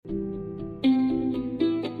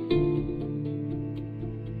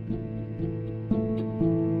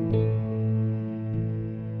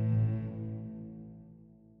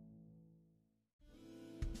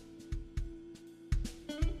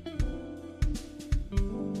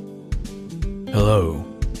Hello,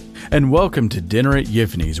 and welcome to Dinner at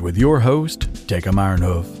Yiffany's with your host, Jacob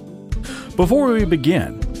Ironhoof. Before we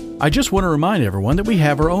begin, I just want to remind everyone that we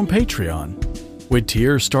have our own Patreon. With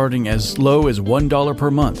tiers starting as low as $1 per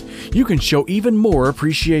month, you can show even more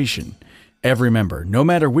appreciation. Every member, no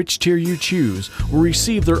matter which tier you choose, will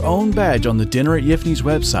receive their own badge on the Dinner at Yiffany's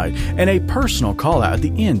website and a personal call-out at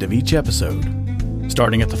the end of each episode.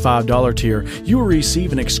 Starting at the $5 tier, you will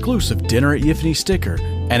receive an exclusive Dinner at Yiffany sticker,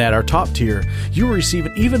 and at our top tier, you will receive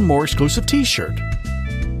an even more exclusive t-shirt.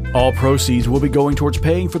 All proceeds will be going towards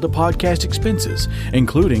paying for the podcast expenses,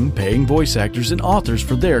 including paying voice actors and authors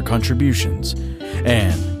for their contributions.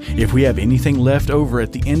 And if we have anything left over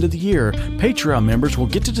at the end of the year, Patreon members will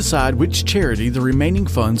get to decide which charity the remaining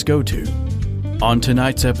funds go to. On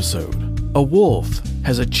tonight's episode, a wolf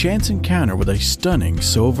has a chance encounter with a stunning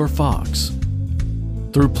silver fox.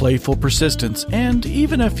 Through playful persistence and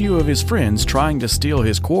even a few of his friends trying to steal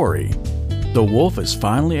his quarry, the wolf is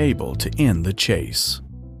finally able to end the chase.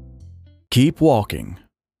 Keep Walking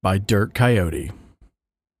by Dirt Coyote.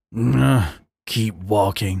 Keep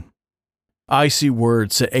walking. Icy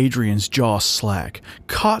words set Adrian's jaw slack,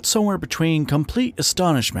 caught somewhere between complete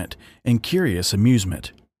astonishment and curious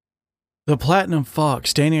amusement. The platinum fox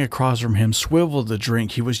standing across from him swiveled the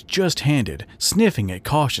drink he was just handed, sniffing it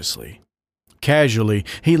cautiously. Casually,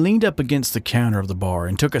 he leaned up against the counter of the bar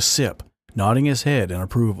and took a sip, nodding his head in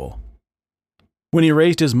approval. When he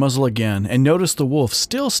raised his muzzle again and noticed the wolf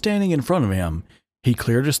still standing in front of him, he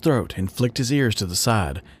cleared his throat and flicked his ears to the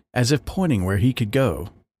side, as if pointing where he could go.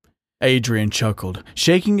 Adrian chuckled,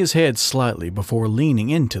 shaking his head slightly before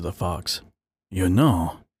leaning into the fox. You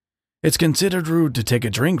know, it's considered rude to take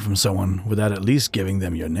a drink from someone without at least giving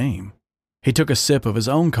them your name. He took a sip of his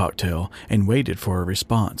own cocktail and waited for a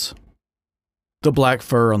response. The black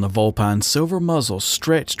fur on the vulpine's silver muzzle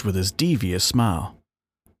stretched with his devious smile.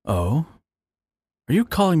 Oh? Are you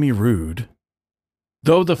calling me rude?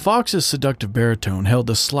 Though the fox's seductive baritone held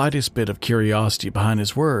the slightest bit of curiosity behind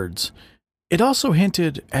his words, it also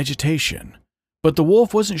hinted agitation, but the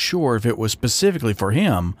wolf wasn't sure if it was specifically for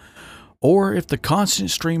him or if the constant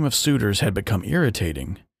stream of suitors had become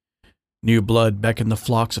irritating. New blood beckoned the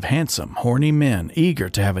flocks of handsome, horny men eager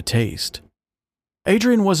to have a taste.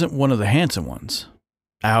 Adrian wasn't one of the handsome ones,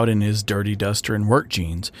 out in his dirty duster and work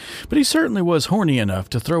jeans, but he certainly was horny enough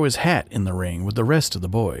to throw his hat in the ring with the rest of the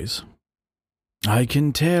boys. I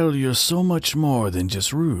can tell you're so much more than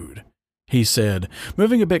just rude, he said,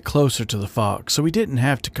 moving a bit closer to the fox so he didn't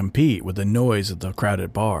have to compete with the noise of the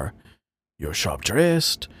crowded bar. You're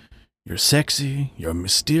sharp-dressed, you're sexy, you're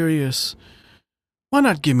mysterious. Why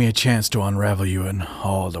not give me a chance to unravel you in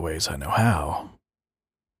all the ways I know how?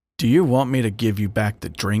 Do you want me to give you back the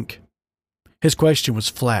drink? His question was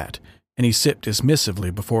flat, and he sipped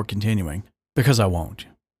dismissively before continuing. Because I won't.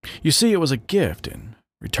 You see, it was a gift, and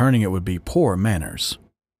returning it would be poor manners.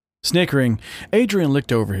 Snickering, Adrian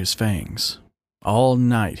looked over his fangs. All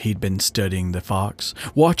night he'd been studying the fox,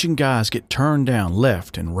 watching guys get turned down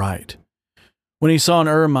left and right. When he saw an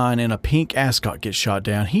ermine and a pink ascot get shot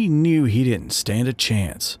down, he knew he didn't stand a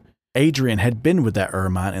chance. Adrian had been with that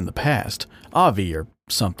ermine in the past, Avi or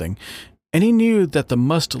something, and he knew that the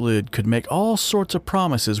mustelid could make all sorts of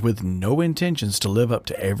promises with no intentions to live up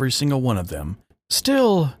to every single one of them.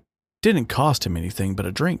 Still, didn't cost him anything but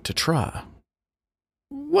a drink to try.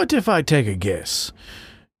 What if I take a guess?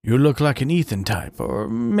 You look like an Ethan type, or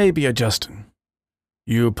maybe a Justin.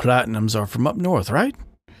 You Platinums are from up north, right?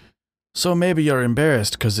 So maybe you're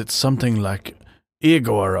embarrassed because it's something like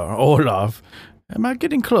Igor or Olaf. Am I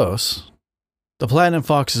getting close? The platinum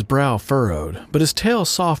fox's brow furrowed, but his tail's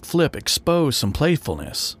soft flip exposed some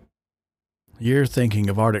playfulness. You're thinking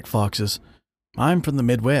of Arctic foxes. I'm from the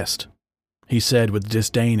Midwest, he said with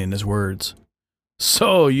disdain in his words.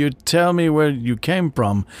 So you tell me where you came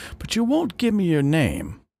from, but you won't give me your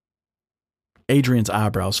name. Adrian's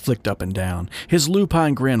eyebrows flicked up and down, his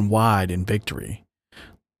lupine grin wide in victory.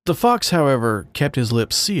 The fox, however, kept his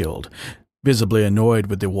lips sealed, visibly annoyed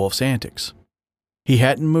with the wolf's antics. He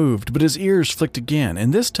hadn't moved, but his ears flicked again,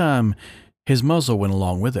 and this time his muzzle went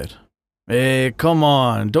along with it. Hey, come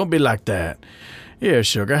on, don't be like that. Here,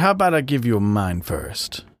 sugar, how about I give you mine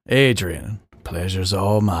first? Adrian, pleasure's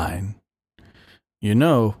all mine. You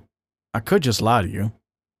know, I could just lie to you.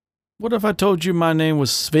 What if I told you my name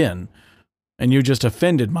was Sven, and you just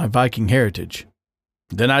offended my Viking heritage?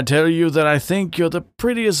 Then I'd tell you that I think you're the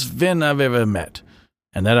prettiest Sven I've ever met,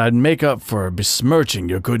 and that I'd make up for besmirching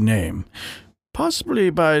your good name. Possibly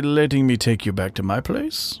by letting me take you back to my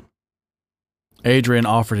place? Adrian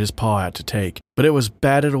offered his paw out to take, but it was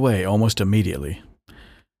batted away almost immediately.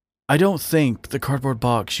 I don't think the cardboard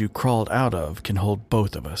box you crawled out of can hold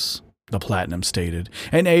both of us, the Platinum stated,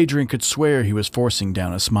 and Adrian could swear he was forcing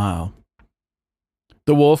down a smile.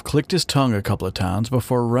 The wolf clicked his tongue a couple of times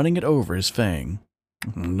before running it over his fang.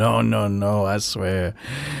 No, I swear.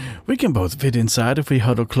 We can both fit inside if we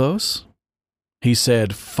huddle close, he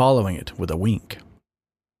said, following it with a wink.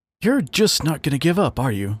 You're just not going to give up,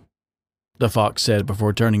 are you? The fox said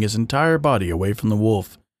before turning his entire body away from the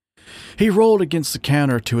wolf. He rolled against the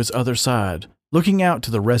counter to his other side, looking out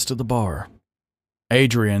to the rest of the bar.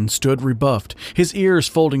 Adrian stood rebuffed, his ears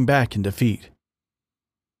folding back in defeat.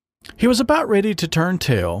 He was about ready to turn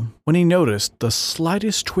tail when he noticed the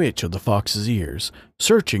slightest twitch of the fox's ears,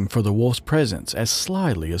 searching for the wolf's presence as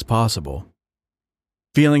slyly as possible.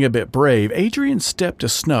 Feeling a bit brave, Adrian stepped to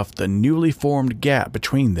snuff the newly formed gap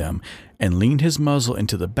between them and leaned his muzzle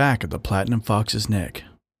into the back of the Platinum Fox's neck.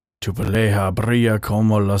 Tu peleja brilla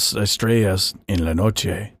como las estrellas en la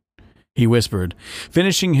noche, he whispered,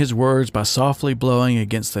 finishing his words by softly blowing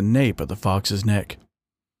against the nape of the fox's neck.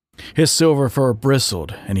 His silver fur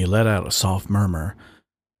bristled, and he let out a soft murmur,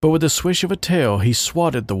 but with a swish of a tail he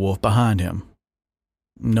swatted the wolf behind him.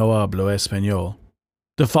 No hablo español.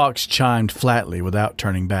 The fox chimed flatly without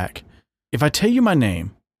turning back. If I tell you my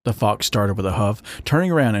name, the fox started with a huff,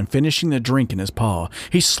 turning around and finishing the drink in his paw.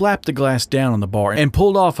 He slapped the glass down on the bar and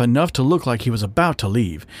pulled off enough to look like he was about to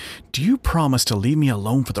leave. Do you promise to leave me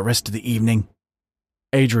alone for the rest of the evening?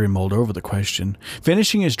 Adrian mulled over the question,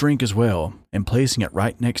 finishing his drink as well and placing it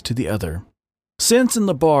right next to the other. Scents in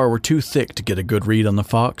the bar were too thick to get a good read on the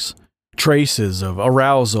fox. Traces of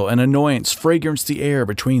arousal and annoyance fragranced the air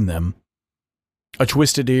between them. A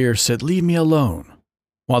twisted ear said, "Leave me alone,"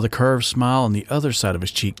 while the curved smile on the other side of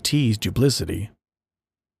his cheek teased duplicity.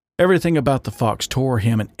 Everything about the fox tore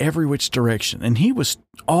him in every which direction, and he was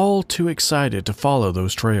all too excited to follow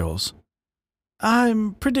those trails.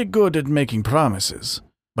 I'm pretty good at making promises,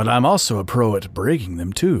 but I'm also a pro at breaking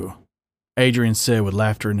them too, Adrian said with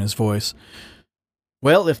laughter in his voice.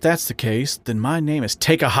 Well, if that's the case, then my name is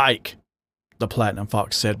Take a Hike, the Platinum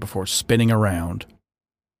Fox said before spinning around.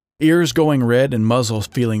 Ears going red and muzzle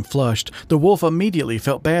feeling flushed, the wolf immediately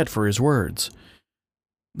felt bad for his words.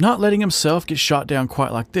 Not letting himself get shot down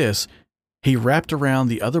quite like this, he wrapped around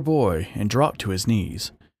the other boy and dropped to his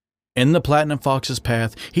knees. In the Platinum Fox's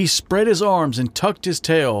path, he spread his arms and tucked his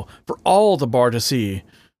tail for all the bar to see.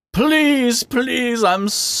 Please, I'm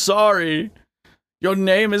sorry. Your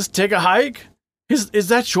name is Take a Hike? Is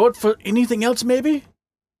that short for anything else, maybe?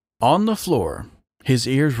 On the floor, his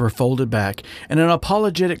ears were folded back, and an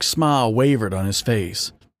apologetic smile wavered on his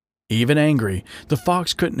face. Even angry, the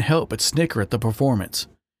fox couldn't help but snicker at the performance.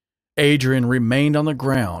 Adrian remained on the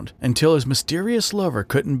ground until his mysterious lover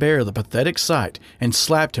couldn't bear the pathetic sight and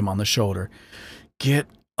slapped him on the shoulder. Get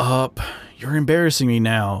up. You're embarrassing me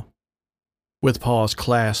now. With paws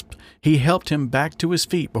clasped, he helped him back to his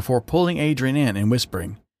feet before pulling Adrian in and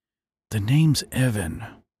whispering, The name's Evan.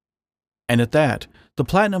 And at that, the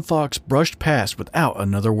Platinum Fox brushed past without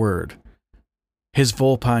another word. His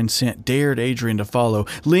vulpine scent dared Adrian to follow,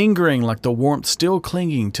 lingering like the warmth still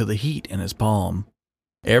clinging to the heat in his palm.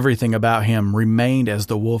 Everything about him remained as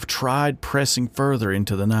the wolf tried pressing further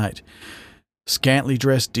into the night. Scantily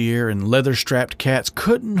dressed deer and leather-strapped cats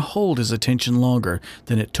couldn't hold his attention longer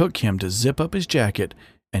than it took him to zip up his jacket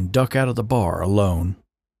and duck out of the bar alone.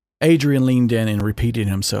 Adrian leaned in and repeated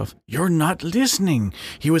himself, You're not listening.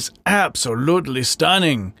 He was absolutely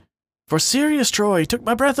stunning. For serious, Troy, he took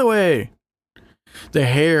my breath away. The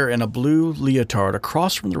hair in a blue leotard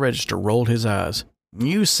across from the register rolled his eyes.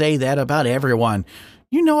 You say that about everyone.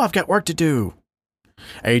 You know I've got work to do.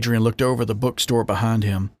 Adrian looked over the bookstore behind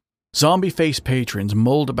him. Zombie-faced patrons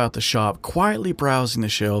mulled about the shop, quietly browsing the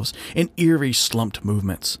shelves in eerie slumped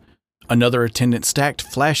movements. Another attendant stacked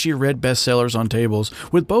flashy red bestsellers on tables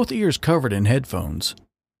with both ears covered in headphones.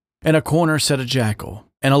 In a corner sat a jackal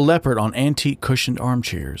and a leopard on antique cushioned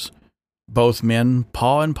armchairs. Both men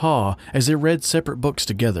paw in paw as they read separate books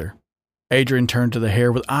together. Adrian turned to the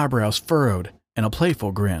hare with eyebrows furrowed and a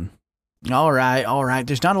playful grin. All right,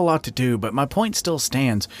 there's not a lot to do, but my point still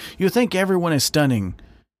stands. You think everyone is stunning.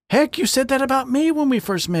 Heck, you said that about me when we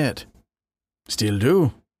first met. Still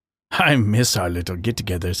do. I miss our little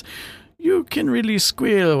get-togethers. You can really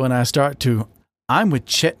squeal when I start to... I'm with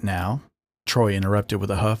Chet now, Troy interrupted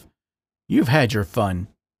with a huff. You've had your fun.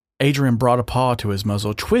 Adrian brought a paw to his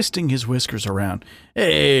muzzle, twisting his whiskers around.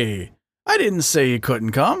 Hey, I didn't say he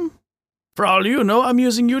couldn't come. For all you know, I'm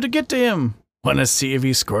using you to get to him. Want to see if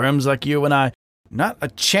he squirms like you and I? Not a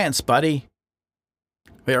chance, buddy.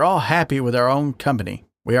 We are all happy with our own company.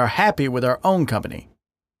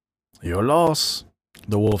 Your loss,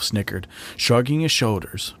 the wolf snickered, shrugging his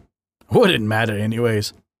shoulders. Wouldn't matter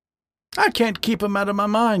anyways. I can't keep him out of my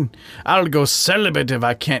mind. I'll go celibate if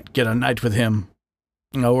I can't get a night with him.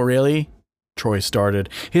 Oh, really? Troy started,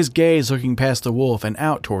 his gaze looking past the wolf and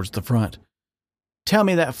out towards the front. Tell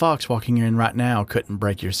me that fox walking in right now couldn't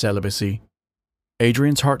break your celibacy.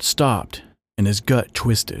 Adrian's heart stopped and his gut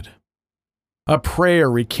twisted. A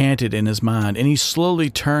prayer recanted in his mind, and he slowly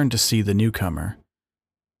turned to see the newcomer.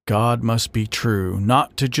 God must be true,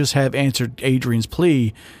 not to just have answered Adrian's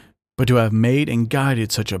plea, but to have made and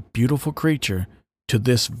guided such a beautiful creature to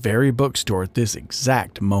this very bookstore at this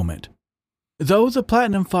exact moment. Though the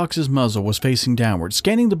platinum fox's muzzle was facing downward,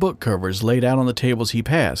 scanning the book covers laid out on the tables he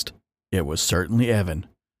passed, it was certainly Evan.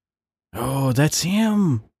 Oh, that's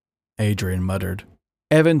him, Adrian muttered.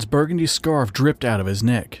 Evan's burgundy scarf dripped out of his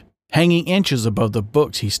neck, hanging inches above the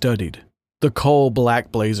books he studied. The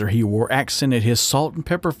coal-black blazer he wore accented his salt and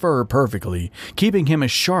pepper fur perfectly, keeping him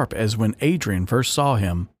as sharp as when Adrian first saw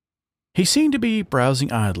him. He seemed to be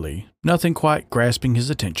browsing idly, nothing quite grasping his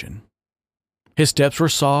attention. His steps were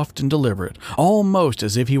soft and deliberate, almost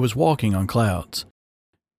as if he was walking on clouds.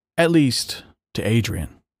 At least, to Adrian.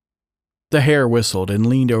 The hare whistled and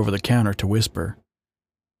leaned over the counter to whisper,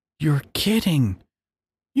 You're kidding.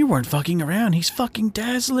 You weren't fucking around. He's fucking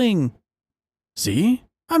dazzling. See?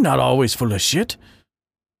 I'm not always full of shit.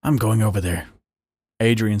 I'm going over there,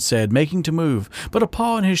 Adrian said, making to move, but a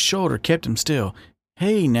paw on his shoulder kept him still.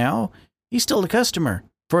 Hey, now, he's still a customer.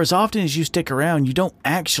 For as often as you stick around, you don't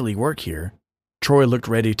actually work here. Troy looked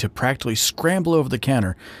ready to practically scramble over the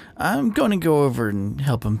counter. I'm going to go over and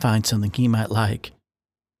help him find something he might like.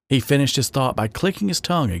 He finished his thought by clicking his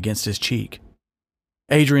tongue against his cheek.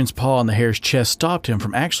 Adrian's paw on the hare's chest stopped him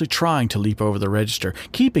from actually trying to leap over the register,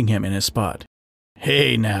 keeping him in his spot.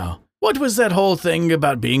 Hey now, what was that whole thing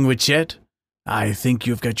about being with Chet? I think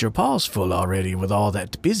you've got your paws full already with all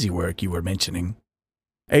that busy work you were mentioning.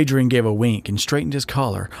 Adrian gave a wink and straightened his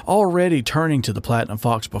collar, already turning to the Platinum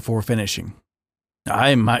Fox before finishing.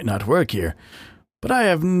 I might not work here, but I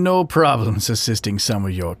have no problems assisting some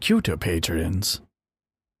of your cuter patrons.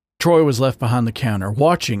 Troy was left behind the counter,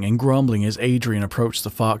 watching and grumbling as Adrian approached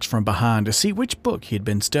the fox from behind to see which book he had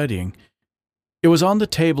been studying. It was on the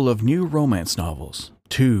table of new romance novels,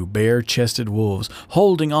 two bare-chested wolves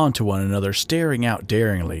holding on to one another, staring out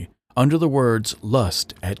daringly, under the words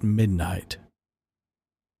Lust at Midnight.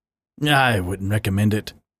 I wouldn't recommend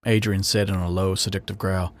it, Adrian said in a low, seductive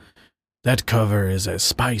growl. That cover is as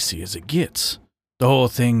spicy as it gets. The whole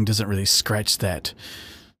thing doesn't really scratch that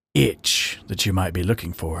itch that you might be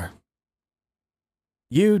looking for.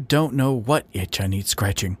 You don't know what itch I need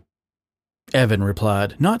scratching, Evan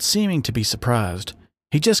replied, not seeming to be surprised.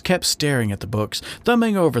 He just kept staring at the books,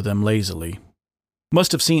 thumbing over them lazily.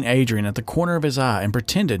 Must have seen Adrian at the corner of his eye and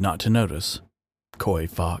pretended not to notice. Coy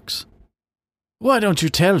fox. Why don't you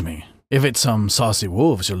tell me? If it's some saucy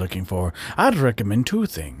wolves you're looking for, I'd recommend two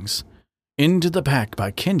things. Into the Pack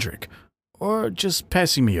by Kendrick, or just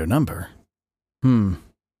passing me your number.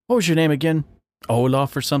 What was your name again?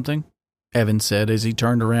 Olaf or something? Evan said as he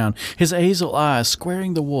turned around, his hazel eyes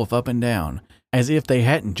squaring the wolf up and down, as if they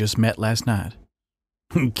hadn't just met last night.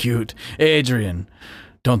 Cute. Adrian.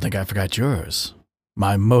 Don't think I forgot yours.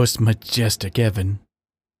 My most majestic Evan,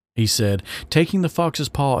 he said, taking the fox's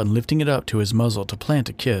paw and lifting it up to his muzzle to plant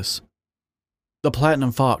a kiss. The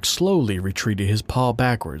platinum fox slowly retreated his paw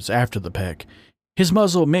backwards after the peck, his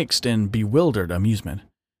muzzle mixed in bewildered amusement.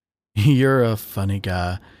 You're a funny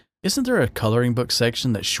guy. Isn't there a coloring book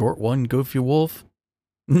section that's short one, Goofy Wolf?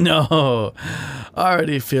 No, I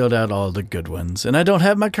already filled out all the good ones, and I don't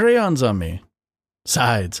have my crayons on me.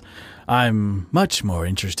 Besides, I'm much more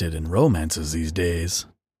interested in romances these days.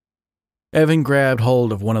 Evan grabbed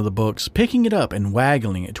hold of one of the books, picking it up and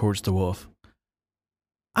waggling it towards the wolf.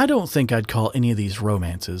 I don't think I'd call any of these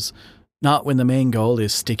romances, not when the main goal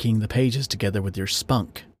is sticking the pages together with your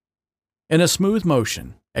spunk. In a smooth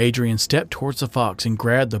motion, Adrian stepped towards the fox and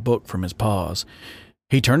grabbed the book from his paws.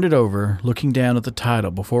 He turned it over, looking down at the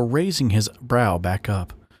title before raising his brow back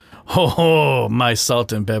up. Oh, my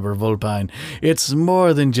salt and pepper vulpine, it's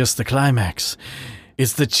more than just the climax.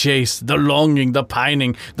 It's the chase, the longing, the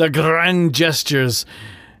pining, the grand gestures,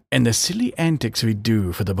 and the silly antics we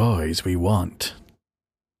do for the boys we want.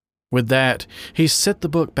 With that, he set the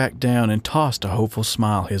book back down and tossed a hopeful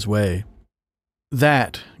smile his way.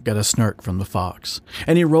 That got a smirk from the fox,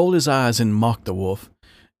 and he rolled his eyes and mocked the wolf.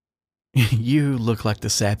 You look like the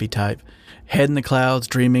sappy type, head in the clouds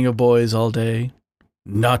dreaming of boys all day.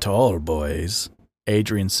 Not all boys,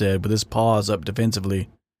 Adrian said with his paws up defensively.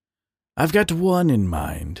 I've got one in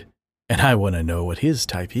mind, and I want to know what his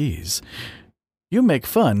type is. You make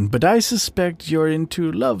fun, but I suspect you're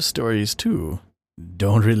into love stories too.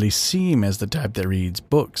 Don't really seem as the type that reads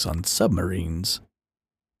books on submarines.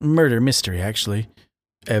 Murder mystery, actually,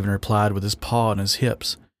 Evan replied with his paw on his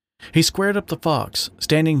hips. He squared up the fox,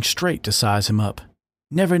 standing straight to size him up.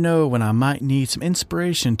 Never know when I might need some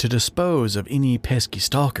inspiration to dispose of any pesky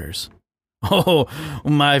stalkers. Oh,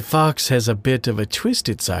 my fox has a bit of a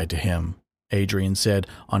twisted side to him, Adrian said,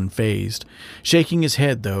 unfazed. Shaking his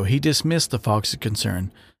head, though, he dismissed the fox's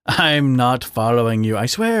concern. I'm not following you, I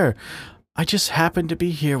swear. I just happened to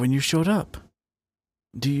be here when you showed up.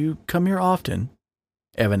 Do you come here often?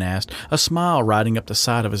 Evan asked, a smile riding up the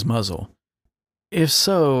side of his muzzle. If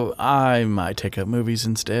so, I might take up movies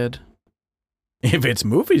instead. If it's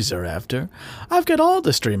movies they're after, I've got all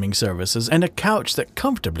the streaming services and a couch that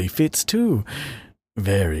comfortably fits too.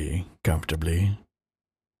 Very comfortably.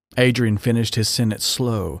 Adrian finished his sentence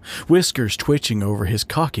slow, whiskers twitching over his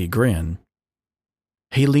cocky grin.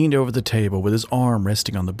 He leaned over the table with his arm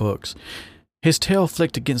resting on the books. His tail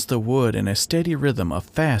flicked against the wood in a steady rhythm of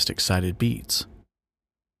fast, excited beats.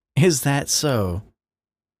 Is that so?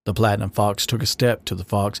 The platinum fox took a step to the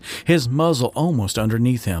fox, his muzzle almost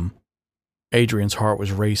underneath him. Adrian's heart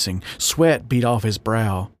was racing. Sweat beat off his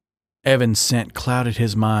brow. Evan's scent clouded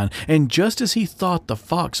his mind, and just as he thought the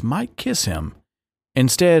fox might kiss him,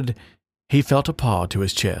 instead, he felt a paw to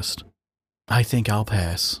his chest. I think I'll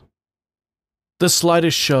pass. The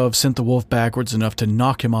slightest shove sent the wolf backwards enough to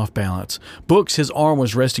knock him off balance. Books his arm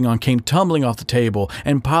was resting on came tumbling off the table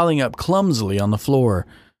and piling up clumsily on the floor.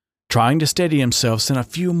 Trying to steady himself sent a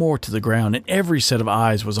few more to the ground, and every set of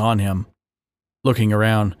eyes was on him. Looking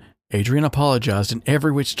around, Adrian apologized in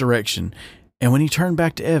every which direction, and when he turned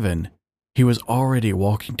back to Evan, he was already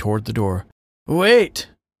walking toward the door. Wait!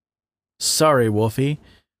 Sorry, Wolfie,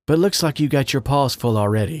 but looks like you got your paws full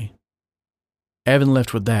already. Evan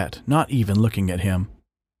left with that, not even looking at him.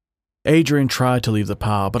 Adrian tried to leave the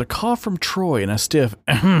pile, but a cough from Troy and a stiff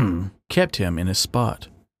ahem kept him in his spot.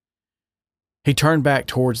 He turned back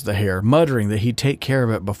towards the hare, muttering that he'd take care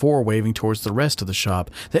of it before waving towards the rest of the shop,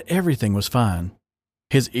 that everything was fine.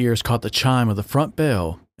 His ears caught the chime of the front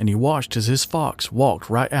bell, and he watched as his fox walked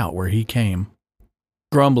right out where he came.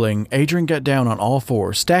 Grumbling, Adrian got down on all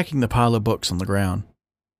fours, stacking the pile of books on the ground.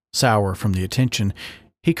 Sour from the attention,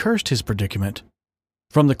 he cursed his predicament.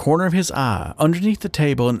 From the corner of his eye, underneath the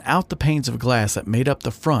table and out the panes of glass that made up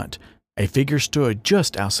the front, a figure stood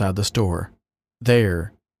just outside the store.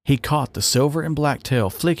 There, he caught the silver and black tail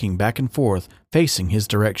flicking back and forth, facing his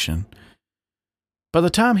direction. By the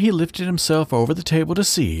time he lifted himself over the table to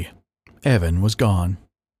see, Evan was gone.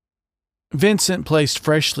 Vincent placed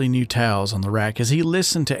freshly new towels on the rack as he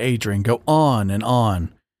listened to Adrian go on and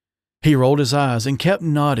on. He rolled his eyes and kept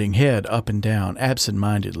nodding head up and down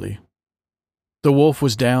absent-mindedly. The wolf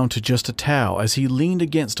was down to just a towel as he leaned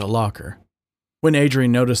against a locker. When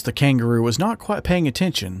Adrian noticed the kangaroo was not quite paying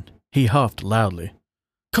attention, he huffed loudly.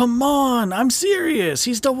 Come on, I'm serious,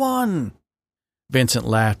 he's the one. Vincent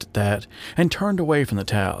laughed at that and turned away from the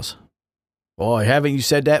towels. Boy, haven't you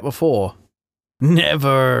said that before?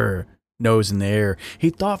 Never. Nose in the air, he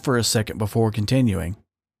thought for a second before continuing.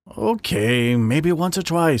 Okay, maybe once or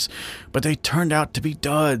twice, but they turned out to be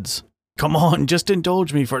duds. Come on, just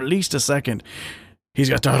indulge me for at least a second. He's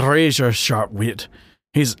got a razor-sharp wit.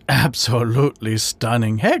 He's absolutely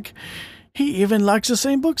stunning. Heck, he even likes the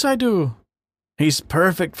same books I do. He's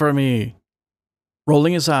perfect for me.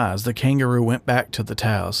 Rolling his eyes, the kangaroo went back to the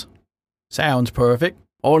towels. Sounds perfect.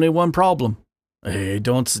 Only one problem. Hey,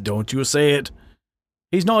 don't you say it.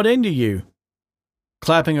 He's not into you.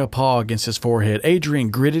 Clapping a paw against his forehead, Adrian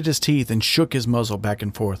gritted his teeth and shook his muzzle back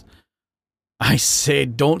and forth. I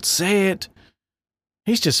said don't say it.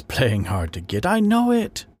 He's just playing hard to get, I know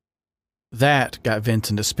it. That got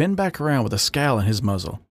Vincent to spin back around with a scowl in his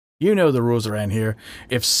muzzle. You know the rules around here.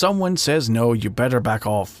 If someone says no, you better back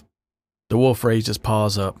off. The wolf raised his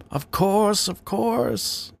paws up. Of course, of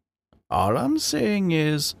course. All I'm saying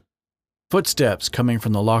is... Footsteps coming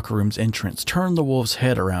from the locker room's entrance turned the wolf's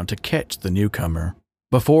head around to catch the newcomer.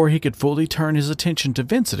 Before he could fully turn his attention to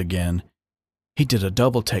Vincent again, he did a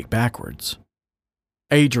double take backwards.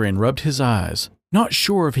 Adrian rubbed his eyes, not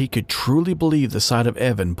sure if he could truly believe the sight of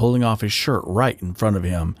Evan pulling off his shirt right in front of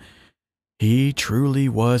him. He truly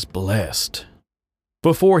was blessed.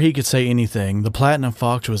 Before he could say anything, the platinum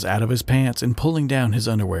fox was out of his pants and pulling down his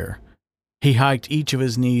underwear. He hiked each of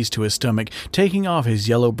his knees to his stomach, taking off his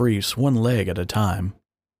yellow briefs one leg at a time.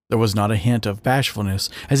 There was not a hint of bashfulness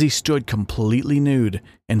as he stood completely nude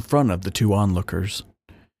in front of the two onlookers.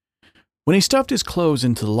 When he stuffed his clothes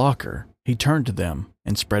into the locker, he turned to them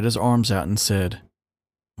and spread his arms out and said,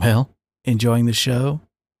 Well, enjoying the show?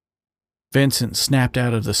 Vincent snapped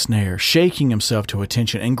out of the snare, shaking himself to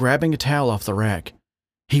attention and grabbing a towel off the rack.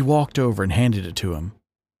 He walked over and handed it to him.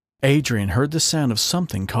 Adrian heard the sound of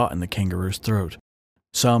something caught in the kangaroo's throat,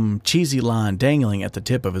 some cheesy line dangling at the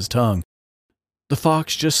tip of his tongue. The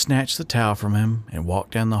fox just snatched the towel from him and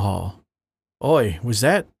walked down the hall. "Oi, was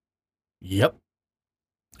that?" "Yep,"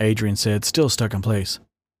 Adrian said, still stuck in place.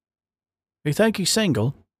 "You think he's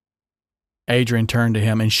single?" Adrian turned to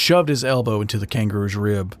him and shoved his elbow into the kangaroo's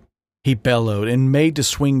rib. He bellowed and made to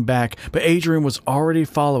swing back, but Adrian was already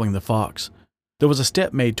following the fox. There was a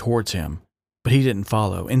step made towards him, but he didn't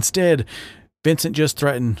follow. Instead, Vincent just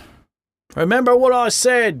threatened, "Remember what I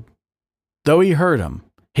said!" Though he heard him,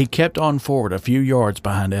 he kept on forward a few yards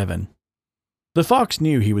behind Evan. The fox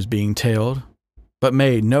knew he was being tailed, but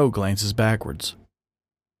made no glances backwards.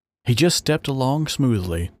 He just stepped along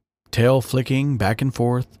smoothly, tail flicking back and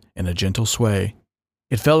forth in a gentle sway.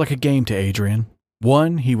 It felt like a game to Adrian,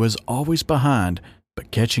 one he was always behind,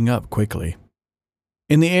 but catching up quickly.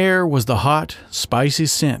 In the air was the hot, spicy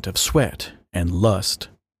scent of sweat and lust.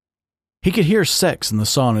 He could hear sex in the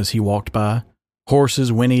sauna as he walked by.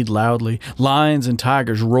 Horses whinnied loudly, lions and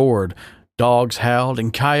tigers roared, dogs howled,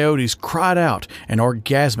 and coyotes cried out in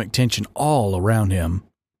orgasmic tension all around him.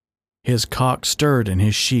 His cock stirred in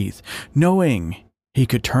his sheath, knowing he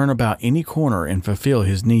could turn about any corner and fulfill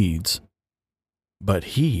his needs. But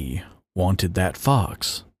he wanted that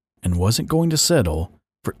fox and wasn't going to settle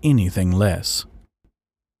for anything less.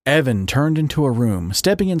 Evan turned into a room,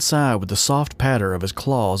 stepping inside with the soft patter of his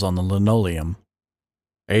claws on the linoleum.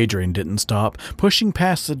 Adrian didn't stop, pushing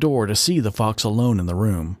past the door to see the fox alone in the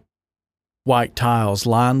room. White tiles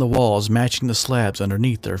lined the walls, matching the slabs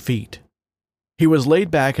underneath their feet. He was laid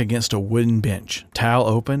back against a wooden bench, towel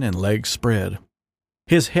open and legs spread.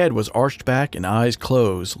 His head was arched back and eyes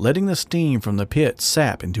closed, letting the steam from the pit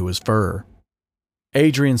sap into his fur.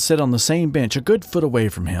 Adrian sat on the same bench a good foot away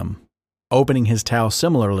from him. Opening his towel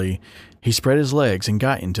similarly, he spread his legs and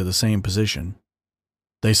got into the same position.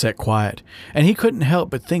 They sat quiet, and he couldn't help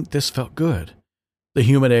but think this felt good. The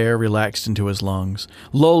humid air relaxed into his lungs,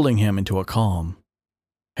 lulling him into a calm.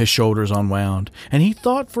 His shoulders unwound, and he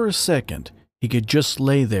thought for a second he could just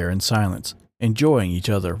lay there in silence, enjoying each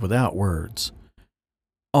other without words.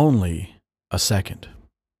 Only a second.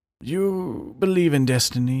 "You believe in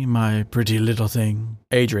destiny, my pretty little thing?"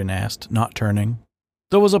 Adrian asked, not turning.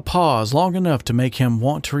 There was a pause long enough to make him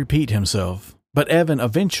want to repeat himself, but Evan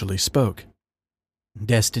eventually spoke.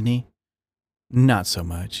 "Destiny? Not so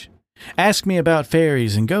much. Ask me about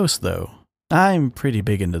fairies and ghosts, though. I'm pretty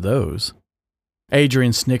big into those."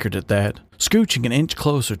 Adrian snickered at that, scooching an inch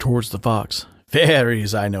closer towards the fox.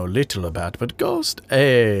 "Fairies I know little about, but ghosts,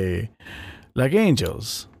 like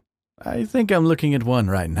angels. I think I'm looking at one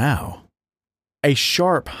right now." A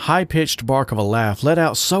sharp, high-pitched bark of a laugh let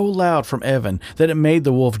out so loud from Evan that it made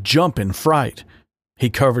the wolf jump in fright. He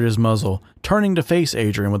covered his muzzle, turning to face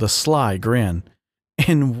Adrian with a sly grin.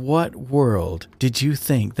 "In what world did you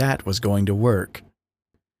think that was going to work?"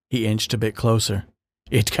 He inched a bit closer.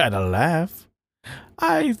 "It got a laugh.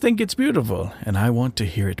 I think it's beautiful, and I want to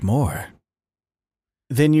hear it more."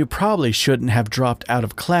 "Then you probably shouldn't have dropped out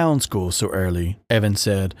of clown school so early," Evan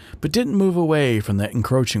said, but didn't move away from the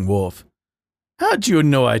encroaching wolf. "How'd you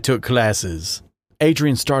know I took classes?"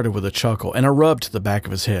 Adrian started with a chuckle and a rub to the back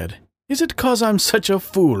of his head. "Is it 'cause I'm such a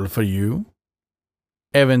fool for you?"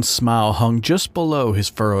 Evan's smile hung just below his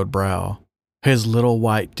furrowed brow. His little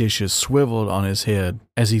white dishes swiveled on his head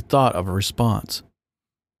as he thought of a response.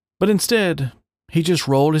 But instead, he just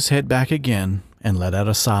rolled his head back again and let out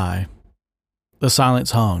a sigh. The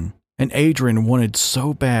silence hung, and Adrian wanted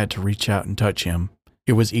so bad to reach out and touch him.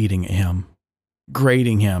 It was eating at him,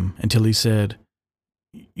 grating him until he said,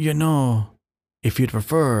 "You know, if you'd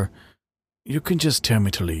prefer, you can just tell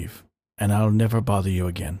me to leave, and I'll never bother you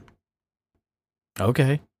again."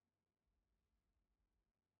 "Okay."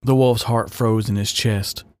 The wolf's heart froze in his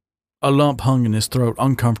chest. A lump hung in his throat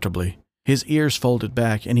uncomfortably. His ears folded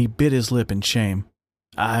back, and he bit his lip in shame.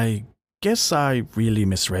 "I guess I really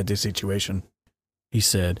misread the situation," he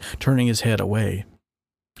said, turning his head away.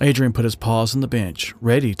 Adrian put his paws on the bench,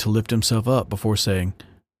 ready to lift himself up before saying,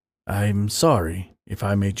 "I'm sorry if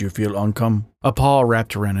I made you feel A paw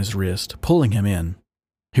wrapped around his wrist, pulling him in.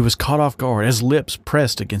 He was caught off guard as lips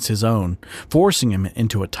pressed against his own, forcing him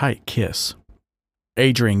into a tight kiss.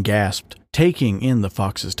 Adrian gasped, taking in the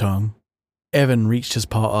fox's tongue. Evan reached his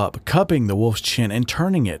paw up, cupping the wolf's chin and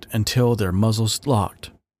turning it until their muzzles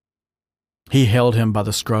locked. He held him by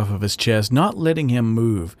the scruff of his chest, not letting him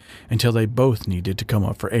move until they both needed to come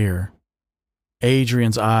up for air.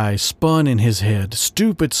 Adrian's eyes spun in his head,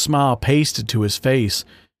 stupid smile pasted to his face.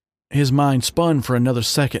 His mind spun for another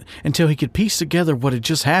second until he could piece together what had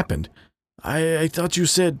just happened. I thought you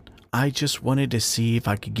said, I just wanted to see if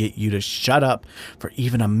I could get you to shut up for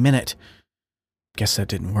even a minute. Guess that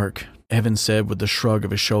didn't work, Evan said with a shrug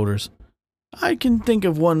of his shoulders. I can think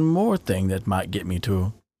of one more thing that might get me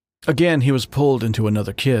to. Again, he was pulled into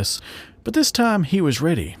another kiss, but this time he was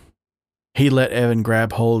ready. He let Evan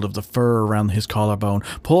grab hold of the fur around his collarbone,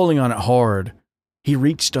 pulling on it hard. He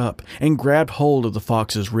reached up and grabbed hold of the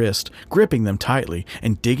fox's wrist, gripping them tightly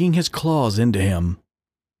and digging his claws into him.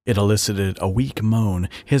 It elicited a weak moan,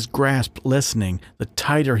 his grasp lessening the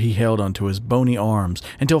tighter he held onto his bony arms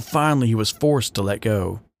until finally he was forced to let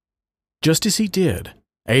go. Just as he did,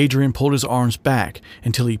 Adrian pulled his arms back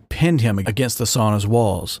until he pinned him against the sauna's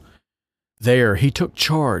walls. There, he took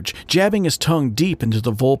charge, jabbing his tongue deep into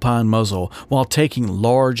the vulpine muzzle while taking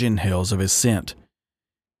large inhales of his scent.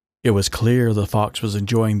 It was clear the fox was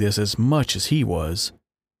enjoying this as much as he was.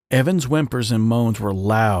 Evan's whimpers and moans were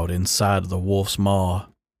loud inside of the wolf's maw.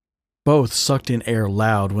 Both sucked in air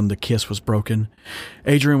loud when the kiss was broken.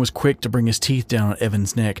 Adrian was quick to bring his teeth down on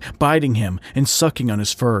Evan's neck, biting him and sucking on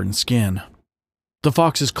his fur and skin. The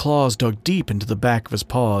fox's claws dug deep into the back of his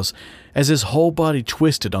paws as his whole body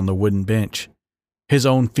twisted on the wooden bench. His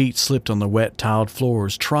own feet slipped on the wet tiled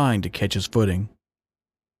floors, trying to catch his footing.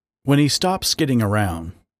 When he stopped skidding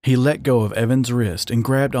around, he let go of Evan's wrist and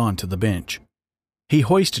grabbed onto the bench. He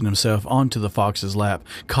hoisted himself onto the fox's lap,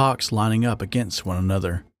 cocks lining up against one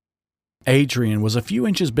another. Adrian was a few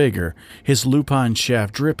inches bigger, his lupine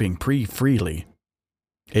shaft dripping pretty freely.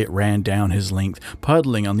 It ran down his length,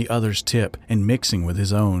 puddling on the other's tip and mixing with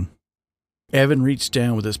his own. Evan reached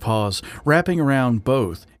down with his paws, wrapping around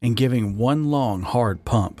both and giving one long, hard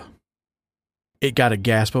pump. It got a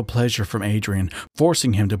gasp of pleasure from Adrian,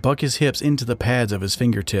 forcing him to buck his hips into the pads of his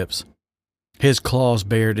fingertips. His claws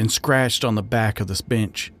bared and scratched on the back of this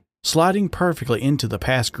bench, sliding perfectly into the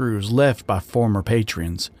past grooves left by former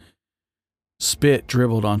patrons. Spit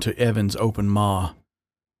dribbled onto Evan's open maw,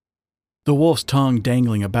 the wolf's tongue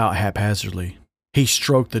dangling about haphazardly. He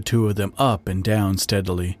stroked the two of them up and down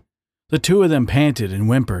steadily. The two of them panted and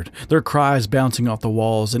whimpered, their cries bouncing off the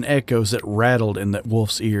walls and echoes that rattled in the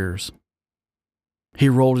wolf's ears. He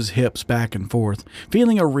rolled his hips back and forth,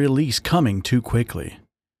 feeling a release coming too quickly.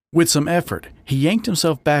 With some effort, he yanked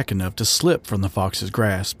himself back enough to slip from the fox's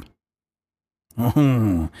grasp.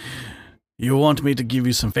 You want me to give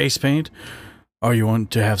you some face paint? Or you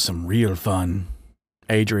want to have some real fun?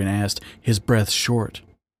 Adrian asked, his breath short.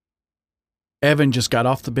 Evan just got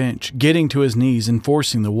off the bench, getting to his knees and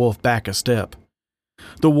forcing the wolf back a step.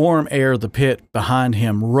 The warm air of the pit behind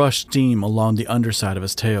him rushed steam along the underside of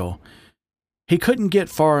his tail. He couldn't get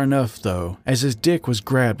far enough, though, as his dick was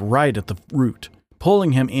grabbed right at the root,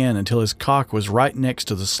 pulling him in until his cock was right next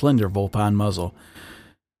to the slender vulpine muzzle.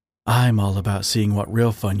 I'm all about seeing what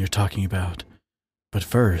real fun you're talking about. But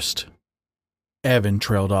first... Evan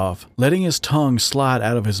trailed off, letting his tongue slide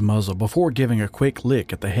out of his muzzle before giving a quick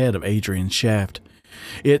lick at the head of Adrian's shaft.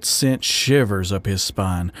 It sent shivers up his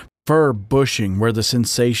spine, fur bushing where the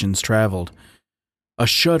sensations traveled. A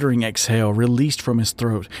shuddering exhale released from his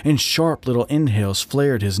throat, and sharp little inhales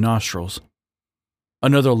flared his nostrils.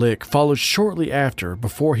 Another lick followed shortly after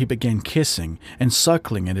before he began kissing and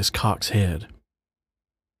suckling at his cock's head.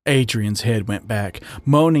 Adrian's head went back,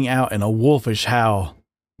 moaning out in a wolfish howl.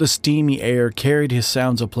 The steamy air carried his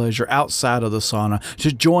sounds of pleasure outside of the sauna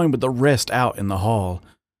to join with the rest out in the hall.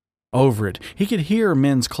 Over it, he could hear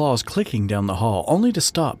men's claws clicking down the hall, only to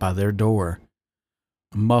stop by their door.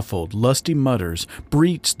 Muffled, lusty mutters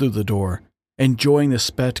breached through the door, enjoying the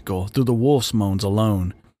spectacle through the wolf's moans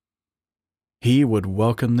alone. He would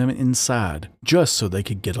welcome them inside, just so they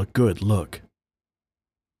could get a good look.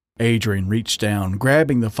 Adrian reached down,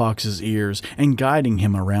 grabbing the fox's ears and guiding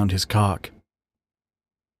him around his cock.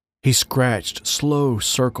 He scratched slow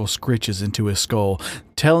circle scritches into his skull,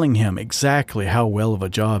 telling him exactly how well of a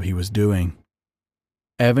job he was doing.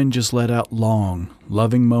 Evan just let out long,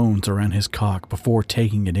 loving moans around his cock before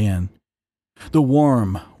taking it in. The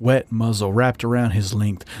warm, wet muzzle wrapped around his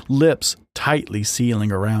length, lips tightly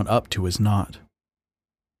sealing around up to his knot.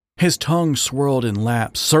 His tongue swirled in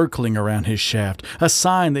laps, circling around his shaft, a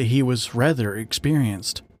sign that he was rather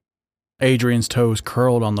experienced. Adrian's toes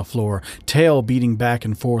curled on the floor, tail beating back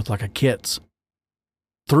and forth like a kit's.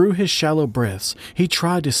 Through his shallow breaths, he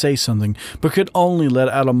tried to say something, but could only let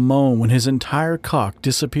out a moan when his entire cock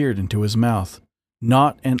disappeared into his mouth.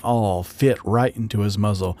 Knot and all fit right into his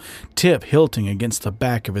muzzle, tip hilting against the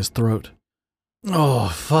back of his throat. "Oh,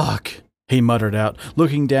 fuck," he muttered out,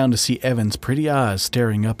 looking down to see Evan's pretty eyes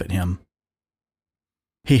staring up at him.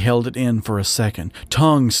 He held it in for a second,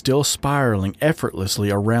 tongue still spiraling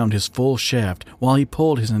effortlessly around his full shaft while he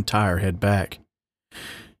pulled his entire head back.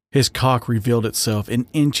 His cock revealed itself in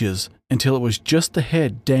inches until it was just the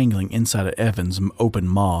head dangling inside of Evan's open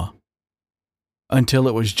maw.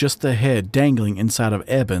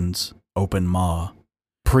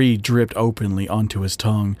 Pre dripped openly onto his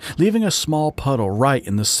tongue, leaving a small puddle right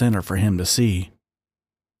in the center for him to see.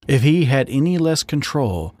 If he had any less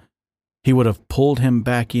control, he would have pulled him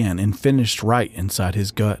back in and finished right inside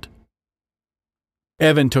his gut.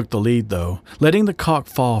 Evan took the lead, though, letting the cock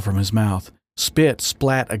fall from his mouth. Spit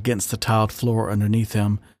splat against the tiled floor underneath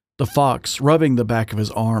him, the fox rubbing the back of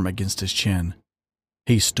his arm against his chin.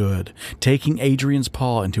 He stood, taking Adrian's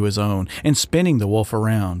paw into his own and spinning the wolf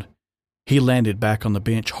around. He landed back on the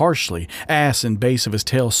bench harshly, ass and base of his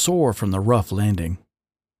tail sore from the rough landing.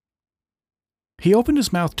 He opened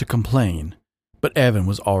his mouth to complain, but Evan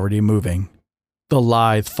was already moving. The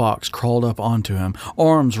lithe fox crawled up onto him,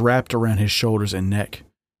 arms wrapped around his shoulders and neck.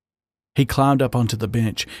 He climbed up onto the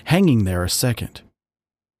bench, hanging there a second.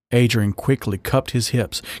 Adrian quickly cupped his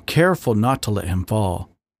hips, careful not to let him fall.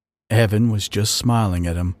 Evan was just smiling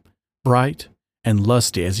at him, bright and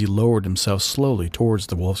lusty as he lowered himself slowly towards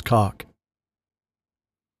the wolf's cock.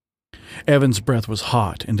 Evan's breath was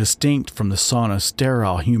hot and distinct from the sauna's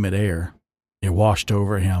sterile, humid air. It washed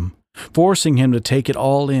over him, forcing him to take it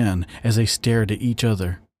all in as they stared at each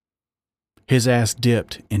other. His ass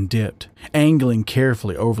dipped and dipped, angling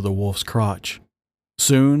carefully over the wolf's crotch.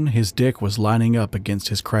 Soon his dick was lining up against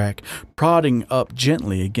his crack, prodding up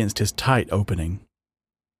gently against his tight opening.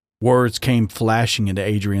 Words came flashing into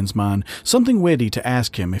Adrian's mind, something witty to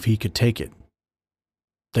ask him if he could take it.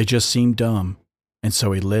 They just seemed dumb, and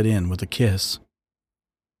so he let in with a kiss.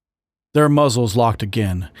 Their muzzles locked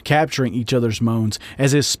again, capturing each other's moans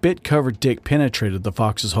as his spit-covered dick penetrated the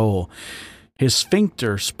fox's hole. His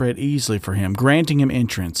sphincter spread easily for him, granting him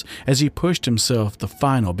entrance as he pushed himself the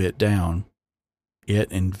final bit down.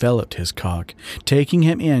 It enveloped his cock, taking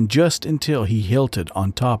him in just until he hilted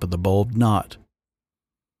on top of the bulbed knot.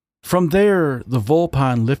 From there, the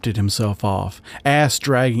vulpine lifted himself off, ass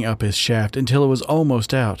dragging up his shaft until it was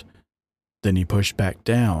almost out. Then he pushed back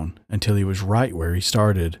down until he was right where he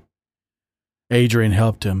started. Adrian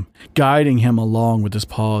helped him, guiding him along with his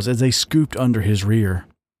paws as they scooped under his rear.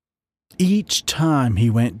 Each time he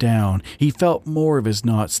went down, he felt more of his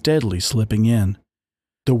knot steadily slipping in.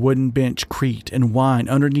 The wooden bench creaked and whined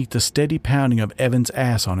underneath the steady pounding of Evan's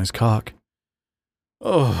ass on his cock.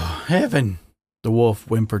 "Oh, Evan," the wolf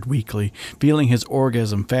whimpered weakly, feeling his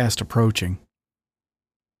orgasm fast approaching.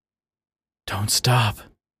 "Don't stop,"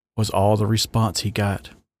 was all the response he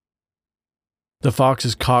got. The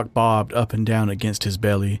fox's cock bobbed up and down against his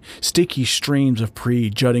belly, sticky streams of pee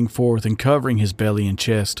jutting forth and covering his belly and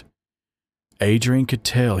chest. Adrian could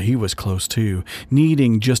tell he was close too,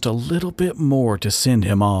 needing just a little bit more to send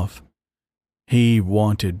him off. He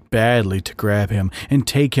wanted badly to grab him and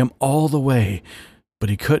take him all the way, but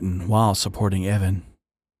he couldn't while supporting Evan.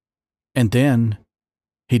 And then,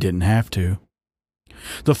 he didn't have to.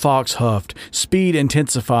 The fox huffed, speed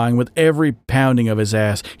intensifying with every pounding of his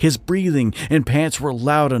ass. His breathing and pants were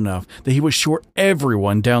loud enough that he was sure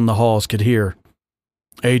everyone down the halls could hear.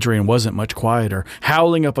 Adrian wasn't much quieter,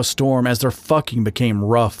 howling up a storm as their fucking became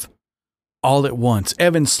rough. All at once,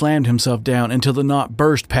 Evan slammed himself down until the knot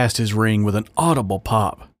burst past his ring with an audible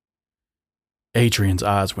pop. Adrian's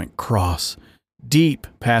eyes went cross, deep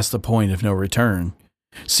past the point of no return.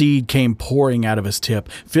 Seed came pouring out of his tip,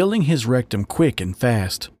 filling his rectum quick and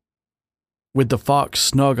fast. With the fox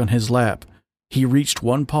snug on his lap, he reached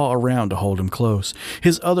one paw around to hold him close.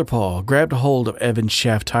 His other paw grabbed a hold of Evan's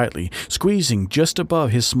shaft tightly, squeezing just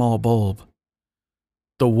above his small bulb.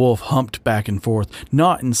 The wolf humped back and forth,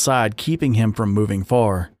 not inside keeping him from moving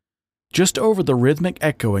far. Just over the rhythmic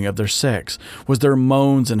echoing of their sex was their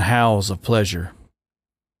moans and howls of pleasure.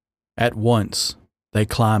 At once, they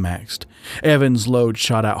climaxed. Evan's load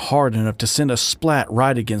shot out hard enough to send a splat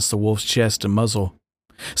right against the wolf's chest and muzzle.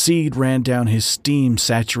 Seed ran down his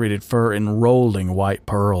steam-saturated fur in rolling white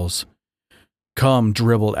pearls. Cum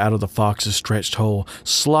dribbled out of the fox's stretched hole,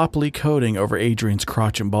 sloppily coating over Adrian's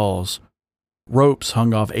crotch and balls. Ropes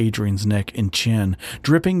hung off Adrian's neck and chin,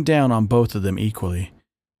 dripping down on both of them equally.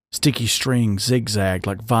 Sticky strings zigzagged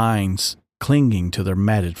like vines, clinging to their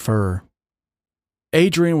matted fur.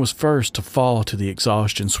 Adrian was first to fall to the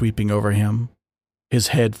exhaustion sweeping over him. His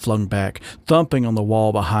head flung back, thumping on the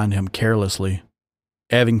wall behind him carelessly.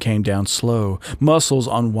 Evan came down slow, muscles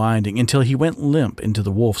unwinding until he went limp into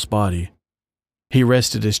the wolf's body. He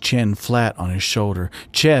rested his chin flat on his shoulder,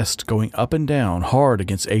 chest going up and down hard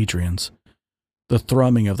against Adrian's. The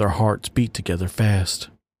thrumming of their hearts beat together fast.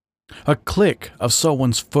 A click of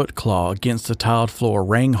someone's foot claw against the tiled floor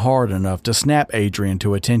rang hard enough to snap Adrian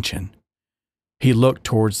to attention. He looked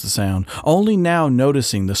towards the sound, only now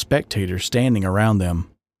noticing the spectators standing around them.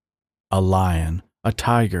 A lion, a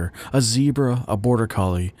tiger, a zebra, a border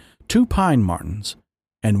collie, 2 pine martens,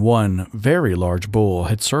 and 1 very large bull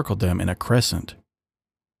had circled them in a crescent.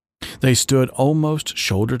 They stood almost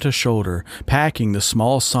shoulder to shoulder, packing the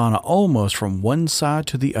small sauna almost from one side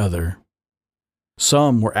to the other.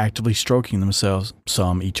 Some were actively stroking themselves,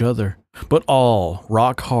 some each other, but all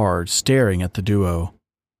rock hard staring at the duo.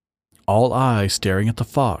 All eyes staring at the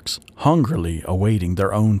fox, hungrily awaiting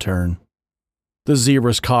their own turn. The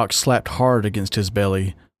zebra's cock slapped hard against his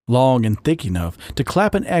belly, long and thick enough to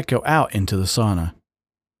clap an echo out into the sauna.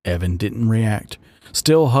 Evan didn't react,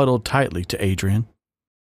 still huddled tightly to Adrian.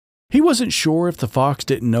 He wasn't sure if the fox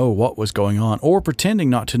didn't know what was going on or pretending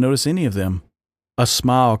not to notice any of them. A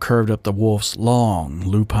smile curved up the wolf's long,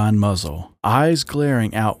 lupine muzzle, eyes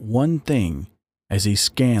glaring out one thing as he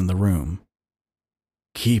scanned the room.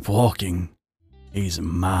 "Keep walking. He's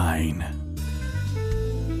mine."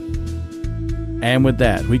 And with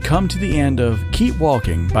that, we come to the end of Keep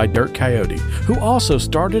Walking by Dirt Coyote, who also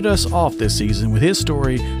started us off this season with his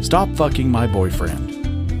story, Stop Fucking My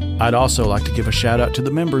Boyfriend. I'd also like to give a shout out to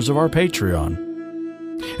the members of our Patreon.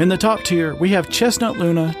 In the top tier, we have Chestnut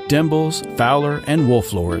Luna, Dimbles, Fowler, and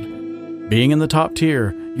Wolflord. Being in the top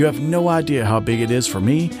tier, you have no idea how big it is for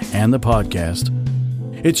me and the podcast.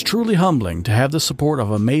 It's truly humbling to have the support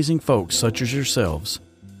of amazing folks such as yourselves.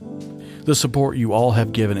 The support you all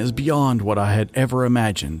have given is beyond what I had ever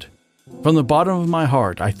imagined. From the bottom of my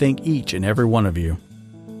heart, I thank each and every one of you.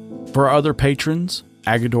 For our other patrons,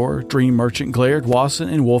 Agador, Dream Merchant, Glared, Wasson,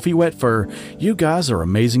 and Wolfie Wetfur, you guys are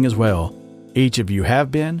amazing as well. Each of you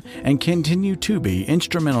have been and continue to be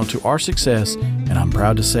instrumental to our success, and I'm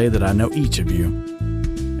proud to say that I know each of you.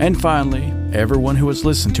 And finally, everyone who has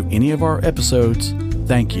listened to any of our episodes,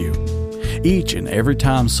 thank you. Each and every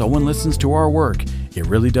time someone listens to our work, it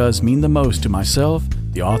really does mean the most to myself,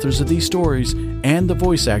 the authors of these stories, and the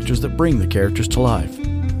voice actors that bring the characters to life.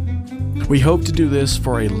 We hope to do this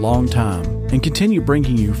for a long time and continue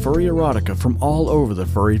bringing you furry erotica from all over the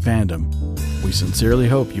furry fandom. We sincerely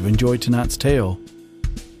hope you've enjoyed tonight's tale.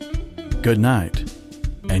 Good night,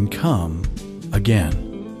 and come again.